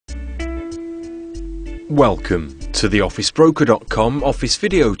Welcome to the officebroker.com office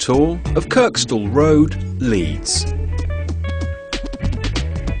video tour of Kirkstall Road, Leeds.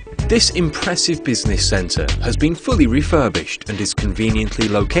 This impressive business centre has been fully refurbished and is conveniently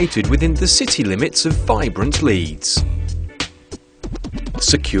located within the city limits of vibrant Leeds.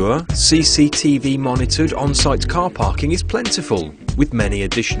 Secure, CCTV monitored on-site car parking is plentiful, with many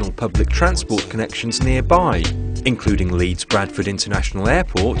additional public transport connections nearby, including Leeds Bradford International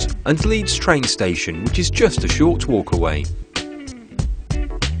Airport and Leeds train station, which is just a short walk away.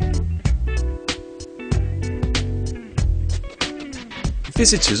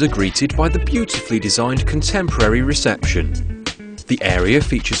 Visitors are greeted by the beautifully designed contemporary reception. The area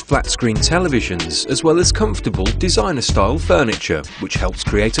features flat-screen televisions as well as comfortable designer-style furniture, which helps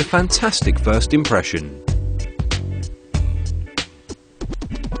create a fantastic first impression.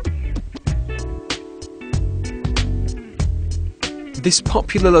 This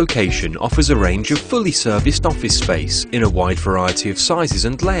popular location offers a range of fully serviced office space in a wide variety of sizes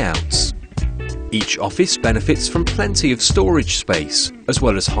and layouts. Each office benefits from plenty of storage space, as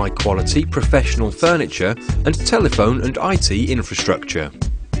well as high-quality professional furniture and telephone and IT infrastructure.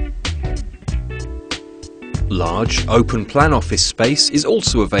 Large, open-plan office space is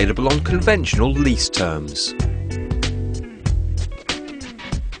also available on conventional lease terms.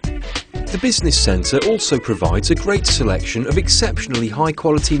 The business centre also provides a great selection of exceptionally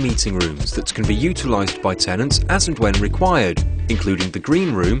high-quality meeting rooms that can be utilised by tenants as and when required, including the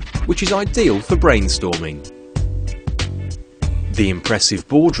green room, which is ideal for brainstorming. The impressive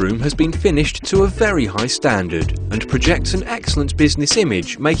boardroom has been finished to a very high standard and projects an excellent business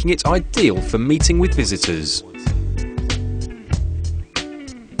image, making it ideal for meeting with visitors.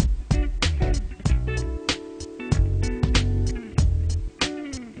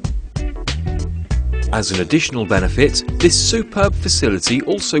 As an additional benefit, this superb facility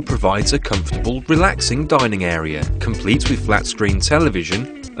also provides a comfortable, relaxing dining area, complete with flat-screen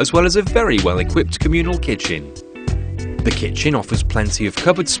television, as well as a very well-equipped communal kitchen. The kitchen offers plenty of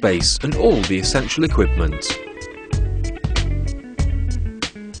cupboard space and all the essential equipment.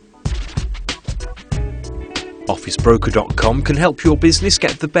 Officebroker.com can help your business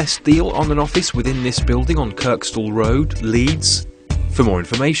get the best deal on an office within this building on Kirkstall Road, Leeds. For more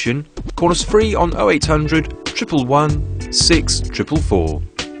information, call us free on 0800 111 644.